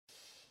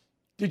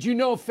Did you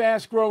know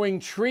Fast Growing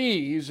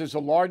Trees is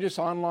the largest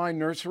online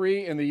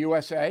nursery in the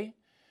USA?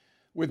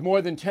 With more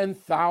than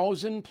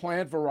 10,000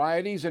 plant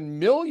varieties and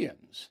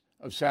millions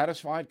of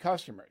satisfied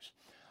customers.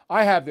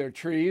 I have their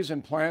trees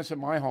and plants at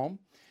my home,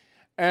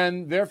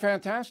 and they're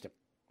fantastic.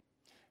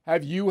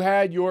 Have you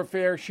had your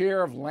fair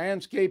share of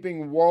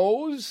landscaping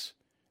woes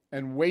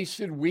and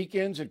wasted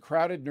weekends at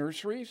crowded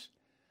nurseries?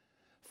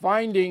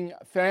 Finding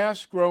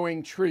Fast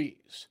Growing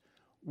Trees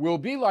will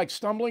be like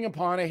stumbling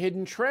upon a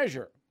hidden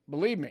treasure,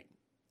 believe me.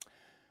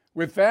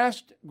 With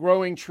Fast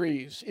Growing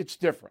Trees, it's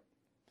different.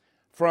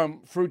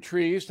 From fruit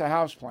trees to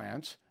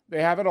houseplants,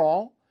 they have it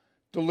all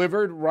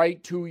delivered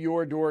right to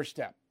your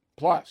doorstep.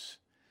 Plus,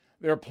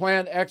 their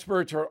plant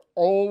experts are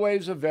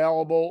always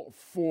available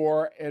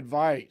for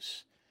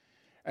advice.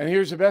 And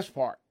here's the best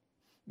part.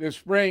 This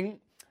spring,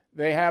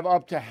 they have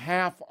up to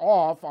half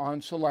off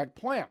on select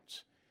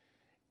plants.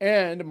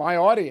 And my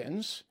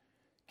audience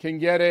can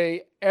get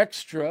an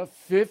extra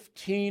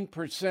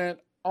 15%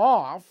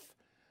 off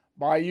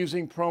by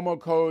using promo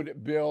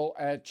code BILL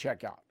at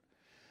checkout.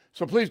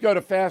 So please go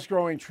to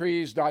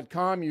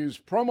fastgrowingtrees.com, use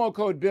promo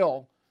code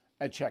BILL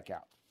at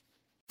checkout.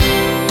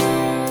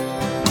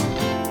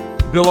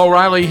 Bill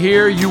O'Reilly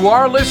here. You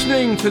are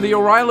listening to the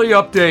O'Reilly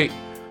Update.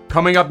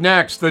 Coming up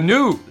next, the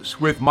news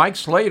with Mike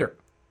Slater.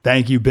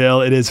 Thank you, Bill.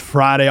 It is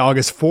Friday,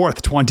 August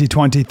 4th,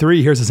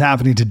 2023. Here's what's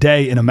happening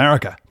today in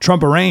America.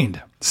 Trump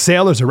arraigned,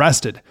 sailors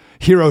arrested,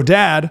 hero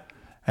dad,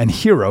 and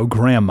hero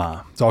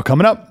grandma. It's all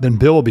coming up. Then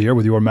Bill will be here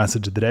with your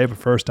message of the day. But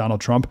first,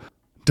 Donald Trump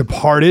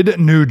departed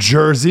New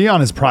Jersey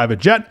on his private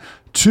jet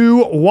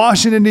to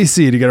Washington,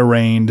 D.C. to get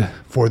arraigned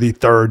for the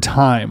third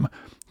time.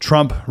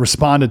 Trump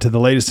responded to the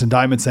latest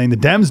indictment saying the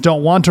Dems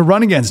don't want to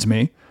run against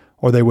me,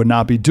 or they would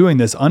not be doing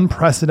this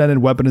unprecedented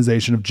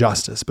weaponization of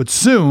justice. But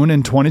soon,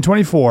 in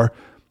 2024,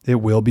 it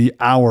will be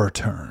our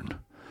turn.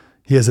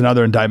 He has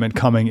another indictment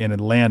coming in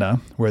Atlanta,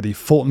 where the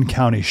Fulton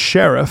County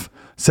Sheriff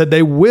said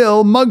they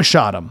will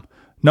mugshot him.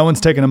 No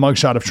one's taking a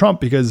mugshot of Trump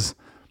because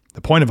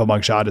the point of a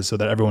mugshot is so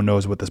that everyone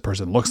knows what this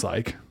person looks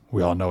like.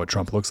 We all know what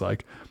Trump looks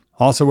like.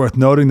 Also worth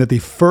noting that the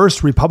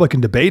first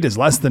Republican debate is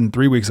less than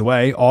 3 weeks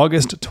away,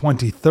 August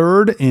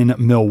 23rd in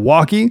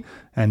Milwaukee,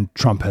 and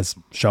Trump has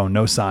shown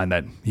no sign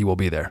that he will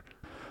be there.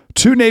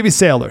 2 Navy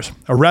sailors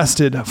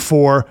arrested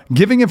for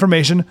giving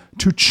information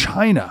to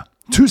China.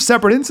 2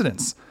 separate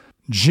incidents.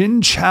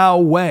 Jin Chao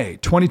Wei,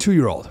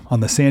 22-year-old on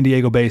the San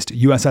Diego-based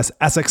USS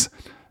Essex,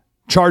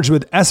 charged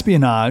with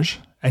espionage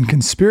and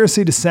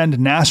conspiracy to send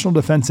national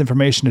defense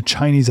information to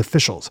Chinese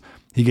officials.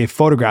 He gave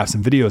photographs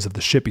and videos of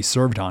the ship he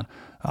served on,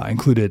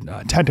 included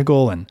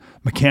technical and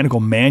mechanical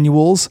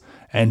manuals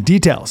and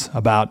details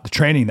about the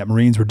training that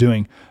Marines were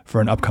doing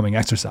for an upcoming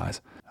exercise.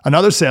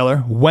 Another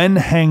sailor, Wen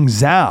Heng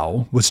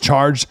Zhao, was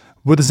charged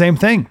with the same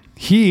thing.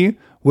 He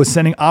was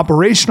sending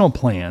operational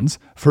plans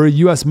for a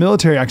U.S.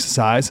 military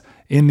exercise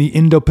in the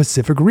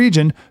Indo-Pacific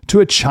region to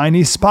a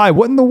Chinese spy.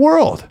 What in the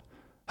world?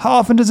 How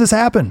often does this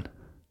happen?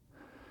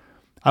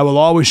 I will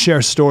always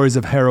share stories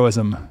of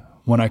heroism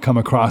when I come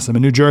across them.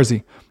 In New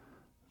Jersey,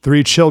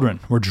 3 children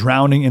were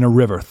drowning in a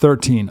river,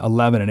 13,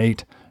 11, and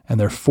 8, and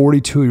their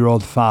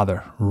 42-year-old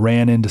father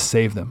ran in to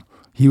save them.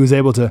 He was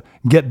able to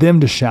get them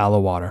to shallow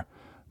water,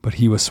 but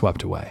he was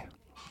swept away.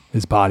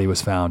 His body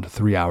was found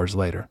 3 hours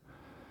later.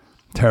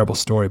 Terrible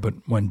story, but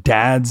when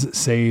dads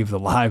save the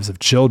lives of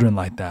children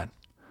like that,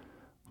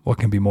 what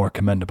can be more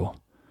commendable?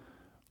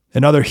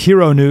 In other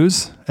hero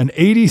news, an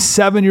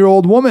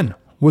 87-year-old woman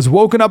was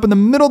woken up in the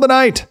middle of the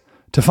night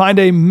to find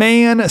a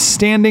man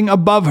standing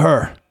above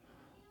her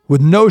with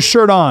no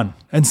shirt on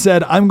and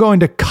said, "I'm going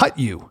to cut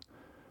you."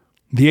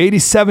 The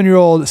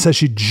 87-year-old says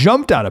she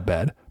jumped out of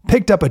bed,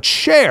 picked up a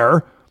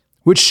chair,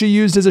 which she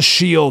used as a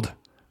shield.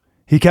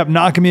 "He kept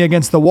knocking me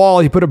against the wall.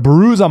 He put a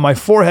bruise on my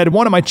forehead,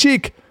 one on my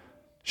cheek."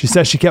 She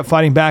says she kept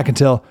fighting back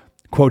until,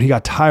 quote, he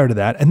got tired of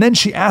that. And then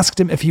she asked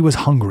him if he was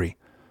hungry.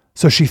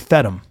 So she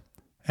fed him.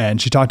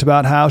 And she talked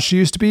about how she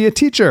used to be a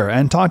teacher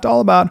and talked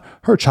all about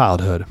her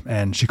childhood.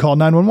 And she called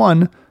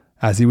 911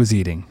 as he was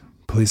eating.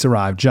 Police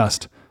arrived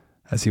just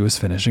as he was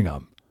finishing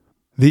up.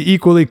 The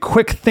equally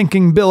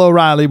quick-thinking Bill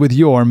O'Reilly with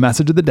your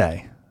message of the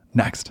day.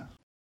 Next.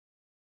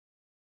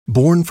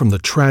 Born from the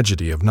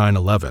tragedy of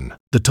 9/11,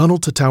 the Tunnel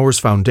to Towers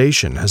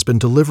Foundation has been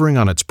delivering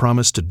on its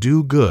promise to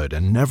do good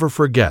and never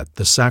forget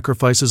the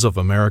sacrifices of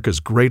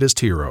America's greatest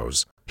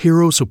heroes.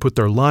 Heroes who put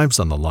their lives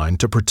on the line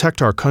to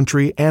protect our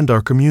country and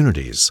our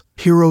communities.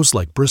 Heroes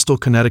like Bristol,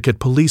 Connecticut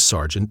Police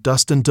Sergeant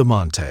Dustin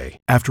DeMonte.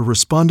 After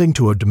responding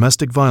to a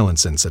domestic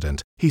violence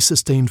incident, he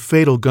sustained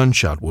fatal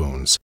gunshot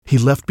wounds. He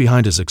left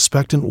behind his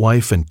expectant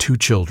wife and 2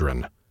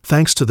 children.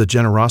 Thanks to the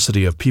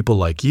generosity of people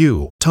like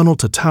you, Tunnel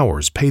to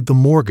Towers paid the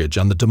mortgage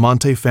on the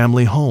DeMonte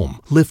family home,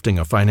 lifting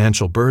a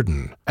financial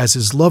burden. As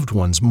his loved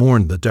ones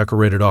mourned the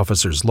decorated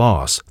officer's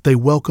loss, they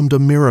welcomed a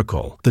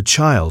miracle, the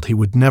child he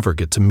would never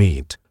get to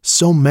meet.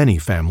 So many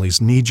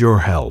families need your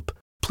help.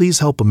 Please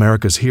help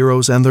America's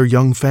heroes and their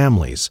young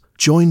families.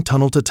 Join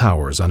Tunnel to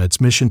Towers on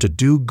its mission to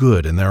do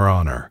good in their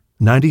honor.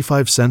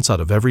 95 cents out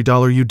of every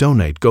dollar you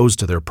donate goes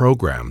to their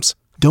programs.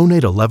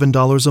 Donate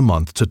 $11 a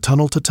month to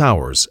Tunnel to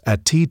Towers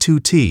at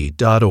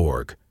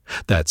T2T.org.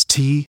 That's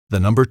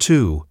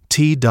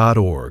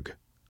T2T.org.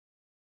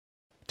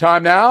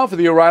 Time now for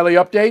the O'Reilly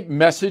Update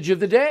message of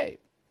the day.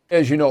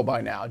 As you know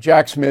by now,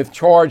 Jack Smith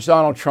charged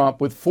Donald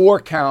Trump with 4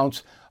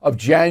 counts of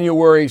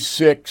January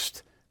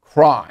 6th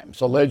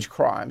crimes, alleged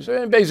crimes,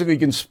 and basically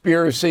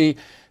conspiracy,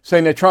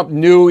 saying that Trump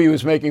knew he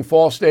was making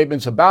false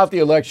statements about the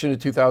election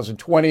of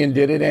 2020 and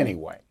did it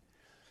anyway.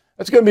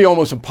 That's going to be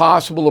almost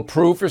impossible to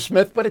prove for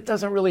Smith, but it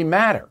doesn't really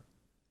matter.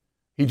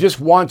 He just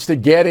wants to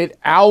get it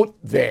out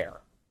there.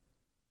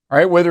 All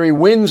right, whether he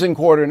wins in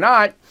court or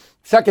not,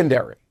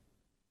 secondary.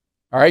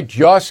 All right,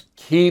 just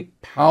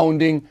keep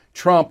pounding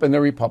Trump and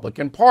the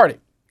Republican Party.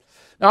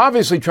 Now,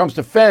 obviously, Trump's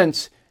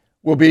defense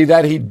will be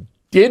that he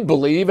did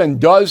believe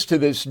and does to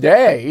this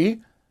day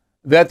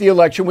that the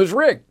election was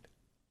rigged.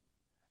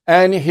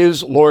 And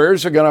his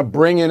lawyers are going to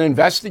bring in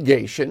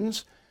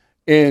investigations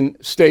in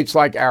states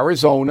like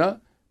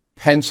Arizona,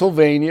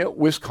 Pennsylvania,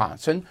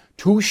 Wisconsin,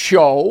 to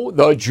show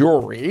the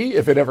jury,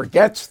 if it ever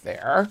gets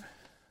there,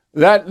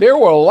 that there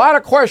were a lot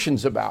of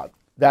questions about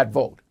that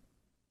vote.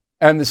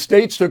 And the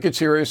states took it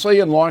seriously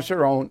and launched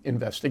their own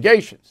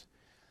investigations.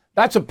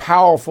 That's a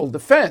powerful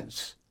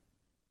defense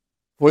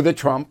for the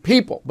Trump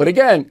people. But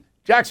again,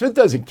 Jack Smith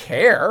doesn't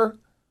care.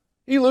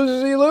 He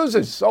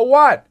loses. So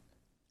what?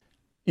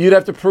 You'd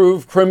have to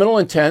prove criminal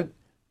intent.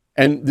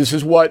 And this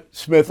is what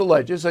Smith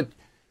alleges, that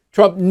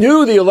Trump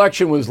knew the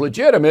election was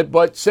legitimate,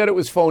 but said it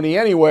was phony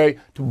anyway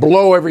to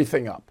blow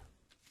everything up.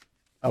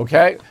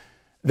 Okay?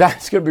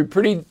 That's going to be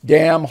pretty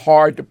damn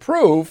hard to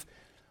prove,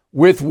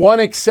 with one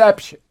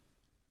exception.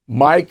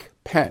 Mike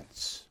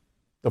Pence,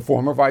 the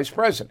former vice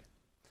president.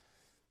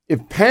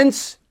 If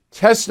Pence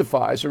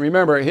testifies, and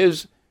remember,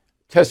 his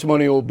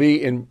testimony will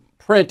be in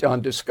print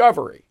on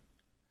Discovery,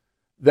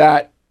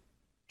 that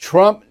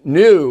Trump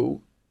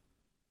knew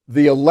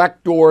the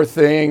elector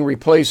thing,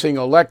 replacing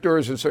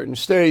electors in certain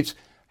states,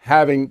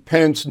 having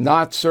Pence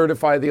not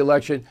certify the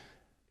election.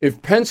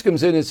 If Pence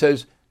comes in and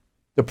says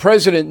the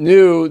president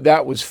knew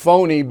that was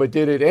phony but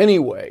did it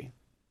anyway,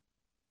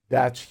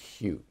 that's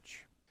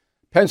huge.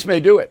 Pence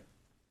may do it.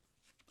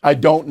 I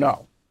don't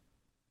know.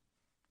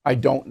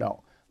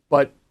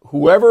 But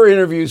whoever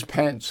interviews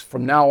Pence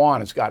from now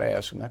on has got to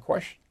ask him that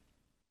question.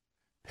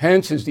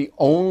 Pence is the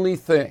only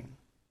thing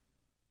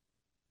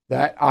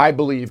that I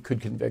believe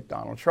could convict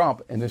Donald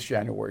Trump in this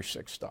January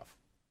 6th stuff.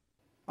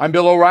 I'm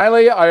Bill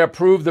O'Reilly. I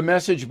approve the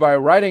message by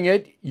writing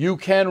it. You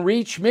can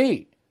reach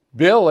me,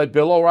 Bill at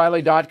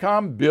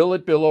BillO'Reilly.com, Bill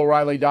at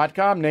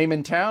BillO'Reilly.com, name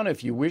and town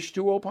if you wish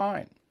to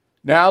opine.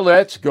 Now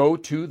let's go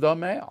to the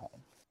mail.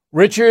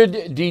 Richard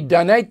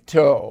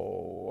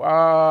DiDonato,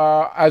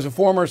 as a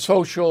former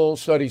social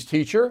studies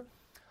teacher,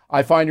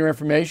 I find your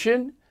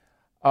information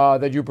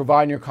that you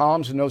provide in your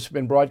columns and No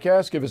Spin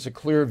broadcasts give us a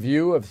clear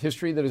view of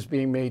history that is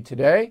being made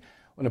today.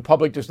 When the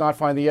public does not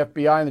find the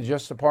FBI and the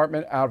Justice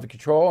Department out of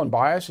control and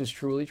bias is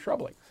truly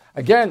troubling.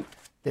 Again,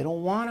 they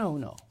don't want to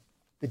know.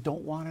 They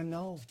don't want to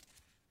know.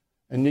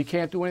 And you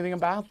can't do anything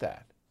about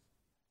that.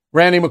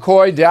 Randy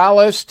McCoy,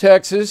 Dallas,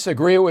 Texas,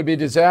 agree it would be a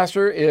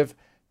disaster if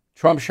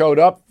Trump showed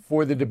up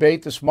for the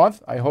debate this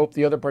month. I hope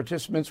the other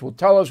participants will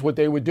tell us what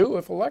they would do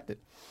if elected.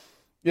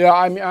 Yeah,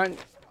 I mean,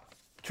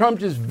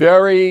 Trump is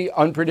very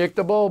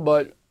unpredictable,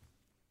 but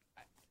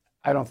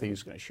I don't think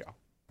he's going to show.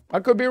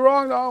 I could be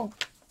wrong, though.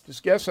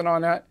 Just guessing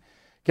on that.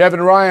 Kevin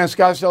Ryan,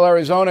 Scottsdale,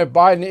 Arizona. If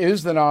Biden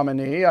is the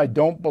nominee, I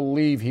don't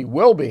believe he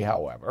will be,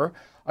 however.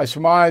 I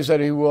surmise that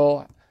he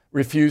will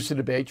refuse to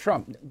debate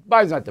Trump.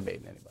 Biden's not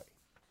debating anybody.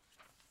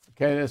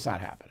 Okay, that's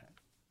not happening.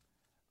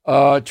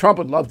 Trump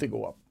would love to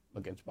go up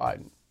against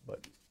Biden,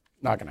 but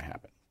not going to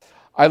happen.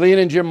 Eileen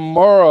and Jim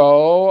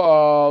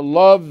Morrow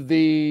love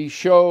the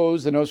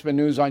shows, the No Spin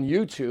News on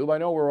YouTube. I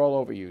know we're all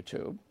over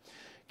YouTube.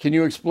 Can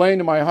you explain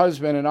to my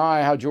husband and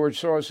I how George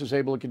Soros is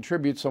able to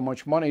contribute so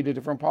much money to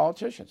different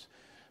politicians?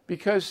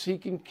 Because he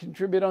can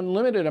contribute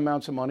unlimited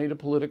amounts of money to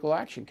political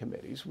action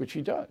committees, which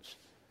he does.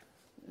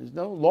 There's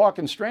no law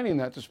constraining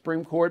that. The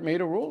Supreme Court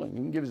made a ruling. You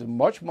can give as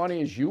much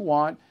money as you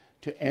want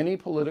to any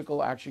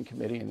political action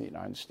committee in the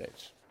United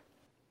States.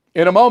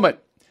 In a moment,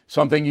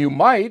 something you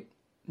might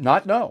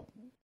not know.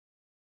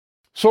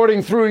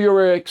 Sorting through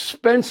your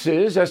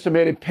expenses,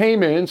 estimated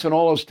payments, and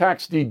all those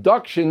tax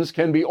deductions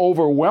can be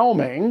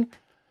overwhelming.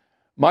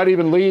 Might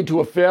even lead to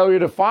a failure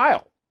to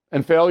file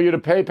and failure to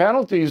pay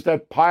penalties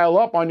that pile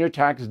up on your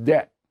tax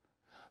debt.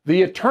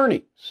 The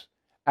attorneys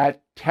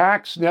at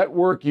Tax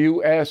Network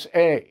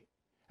USA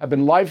have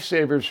been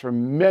lifesavers for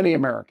many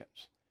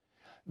Americans.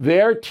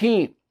 Their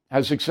team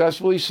has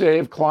successfully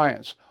saved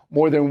clients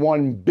more than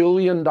 $1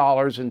 billion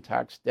in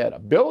tax debt.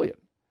 $1 billion.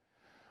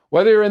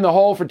 Whether you're in the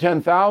hole for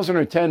 $10,000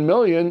 or $10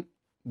 million,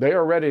 they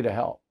are ready to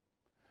help.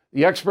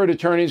 The expert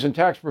attorneys and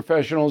tax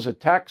professionals at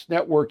Tax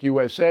Network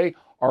USA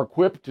are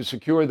equipped to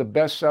secure the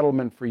best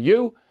settlement for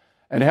you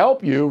and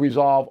help you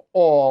resolve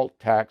all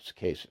tax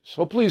cases.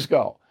 So please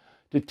go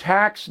to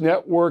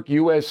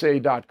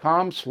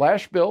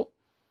taxnetworkusa.com/bill,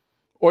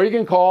 or you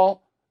can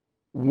call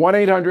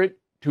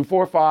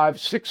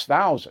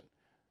 1-800-245-6000.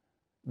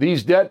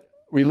 These debt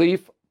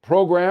relief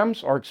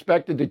programs are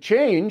expected to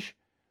change,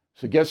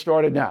 so get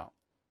started now.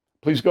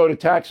 Please go to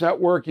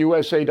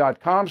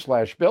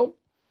taxnetworkusa.com/bill,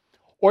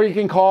 or you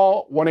can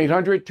call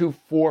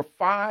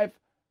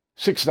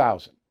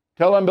 1-800-245-6000.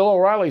 Tell them Bill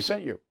O'Reilly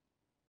sent you.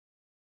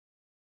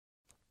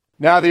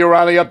 Now the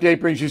O'Reilly Update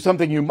brings you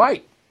something you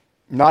might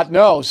not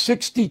know.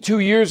 62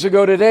 years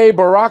ago today,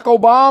 Barack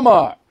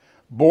Obama,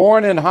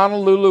 born in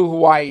Honolulu,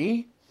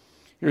 Hawaii.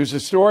 Here's the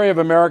story of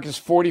America's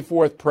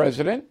 44th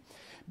president.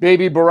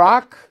 Baby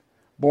Barack,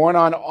 born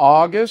on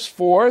August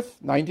 4th,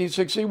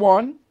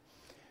 1961.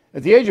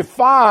 At the age of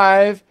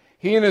 5,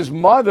 he and his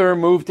mother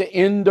moved to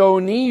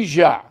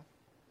Indonesia.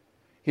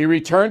 He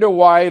returned to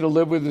Hawaii to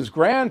live with his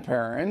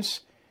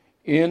grandparents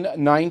in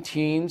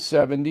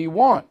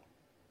 1971.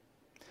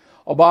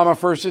 Obama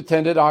first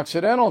attended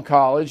Occidental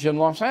College in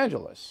Los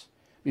Angeles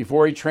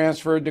before he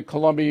transferred to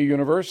Columbia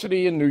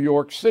University in New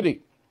York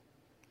City.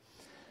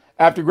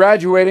 After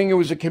graduating, he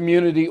was a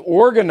community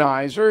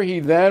organizer. He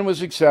then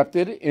was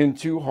accepted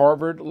into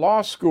Harvard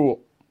Law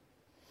School.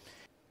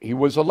 He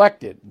was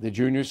elected the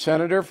junior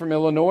senator from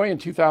Illinois in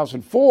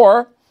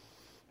 2004,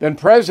 then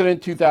president in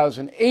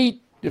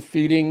 2008,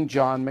 defeating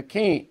John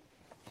McCain.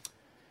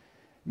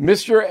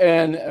 Mr.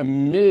 and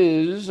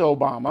Ms.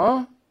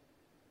 Obama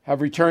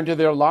have returned to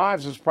their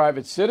lives as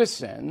private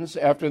citizens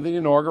after the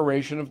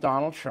inauguration of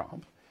Donald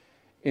Trump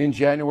in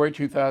January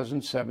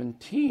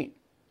 2017.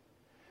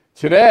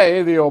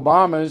 Today, the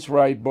Obamas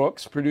write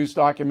books, produce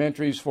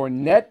documentaries for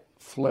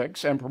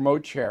Netflix, and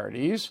promote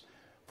charities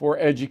for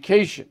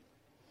education.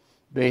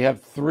 They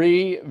have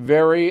 3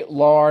 very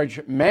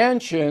large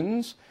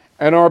mansions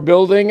and are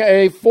building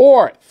a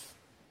 4th.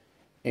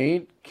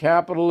 Ain't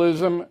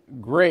capitalism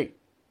great?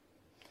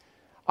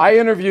 I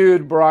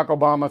interviewed Barack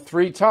Obama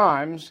 3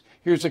 times.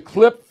 Here's a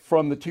clip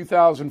from the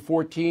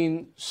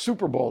 2014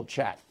 Super Bowl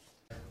chat.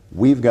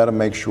 We've got to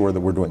make sure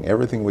that we're doing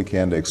everything we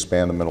can to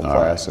expand the middle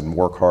class and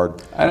work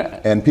hard.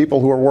 And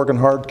people who are working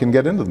hard can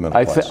get into the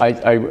middle class. I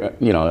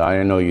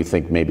know you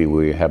think maybe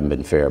we haven't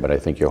been fair, but I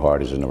think your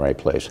heart is in the right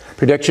place.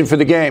 Prediction for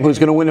the game: who's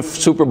going to win the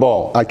Super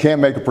Bowl? I can't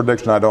make a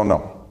prediction. I don't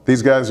know.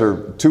 These guys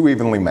are too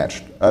evenly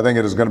matched. I think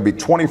it is going to be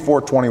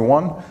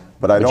 24-21,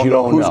 but I don't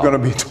know who's going to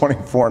be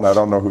 24, and I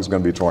don't know who's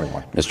going to be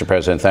 21. Mr.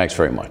 President, thanks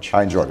very much.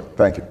 I enjoyed it.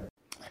 Thank you.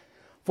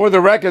 For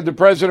the record, the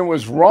president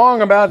was wrong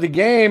about the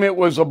game. It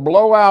was a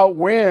blowout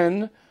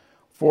win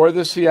for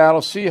the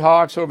Seattle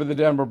Seahawks over the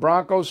Denver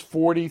Broncos,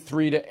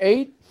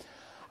 43-8.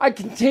 I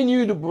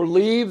continue to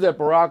believe that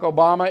Barack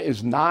Obama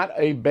is not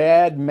a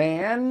bad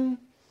man.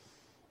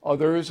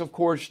 Others, of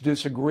course,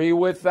 disagree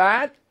with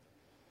that.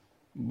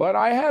 But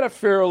I had a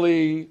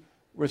fairly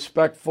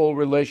respectful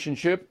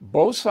relationship,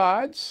 both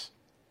sides,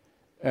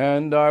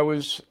 and I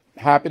was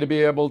happy to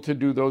be able to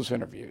do those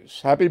interviews.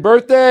 Happy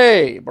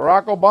birthday,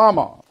 Barack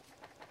Obama.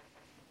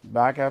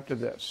 Back after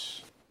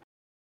this.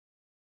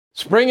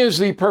 Spring is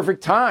the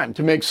perfect time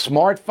to make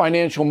smart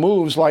financial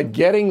moves like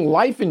getting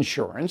life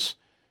insurance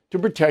to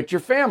protect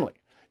your family.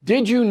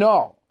 Did you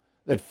know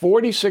that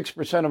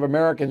 46% of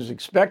Americans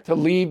expect to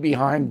leave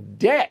behind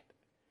debt?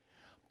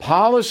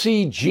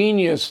 Policy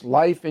Genius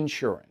Life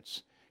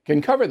Insurance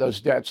can cover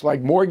those debts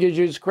like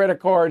mortgages,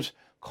 credit cards,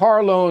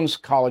 car loans,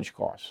 college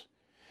costs.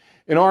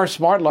 In our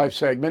Smart Life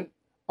segment,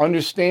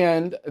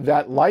 understand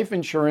that life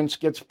insurance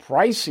gets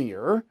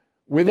pricier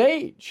with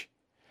age,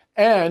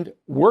 and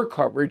work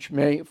coverage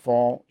may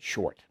fall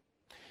short.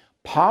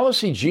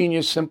 Policy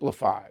Genius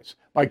simplifies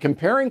by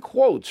comparing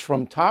quotes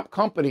from top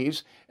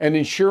companies and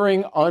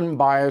ensuring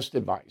unbiased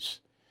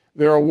advice.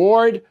 Their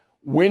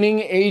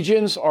award-winning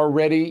agents are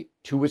ready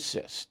to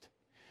assist.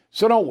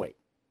 So don't wait.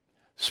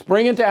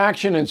 Spring into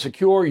action and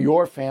secure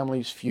your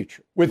family's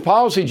future. With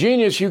Policy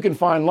Genius, you can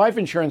find life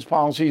insurance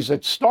policies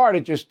that start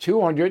at just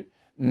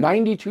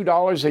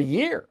 $292 a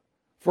year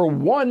for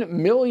 $1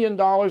 million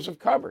of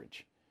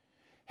coverage.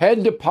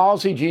 Head to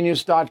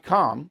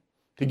policygenius.com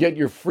to get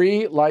your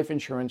free life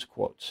insurance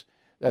quotes.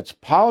 That's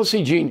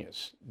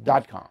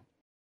policygenius.com.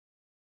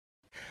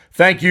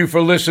 Thank you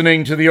for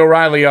listening to the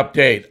O'Reilly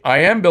Update. I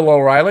am Bill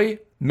O'Reilly.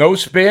 No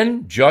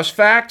spin, just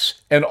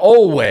facts, and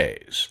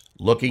always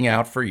looking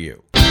out for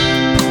you.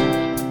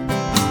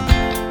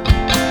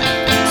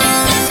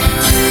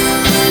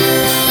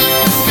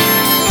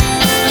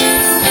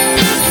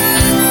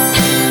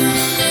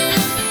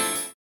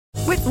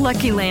 With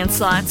Lucky Land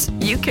Slots,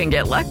 you can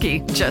get lucky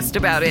just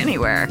about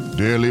anywhere.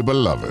 Dearly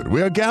beloved,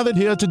 we are gathered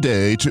here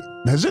today to...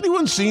 Has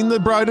anyone seen the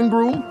bride and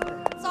groom?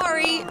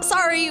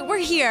 Sorry, we're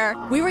here.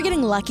 We were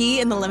getting lucky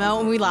in the limo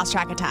and we lost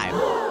track of time.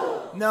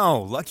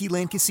 No, Lucky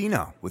Land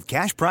Casino, with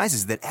cash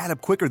prizes that add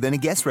up quicker than a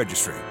guest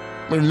registry.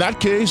 In that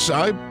case,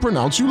 I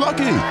pronounce you lucky.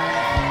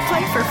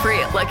 Play for free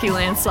at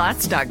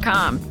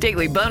LuckyLandSlots.com.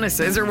 Daily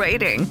bonuses are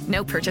waiting.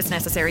 No purchase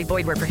necessary.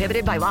 Void where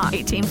prohibited by law.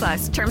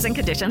 18+. Terms and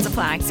conditions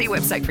apply. See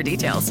website for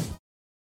details.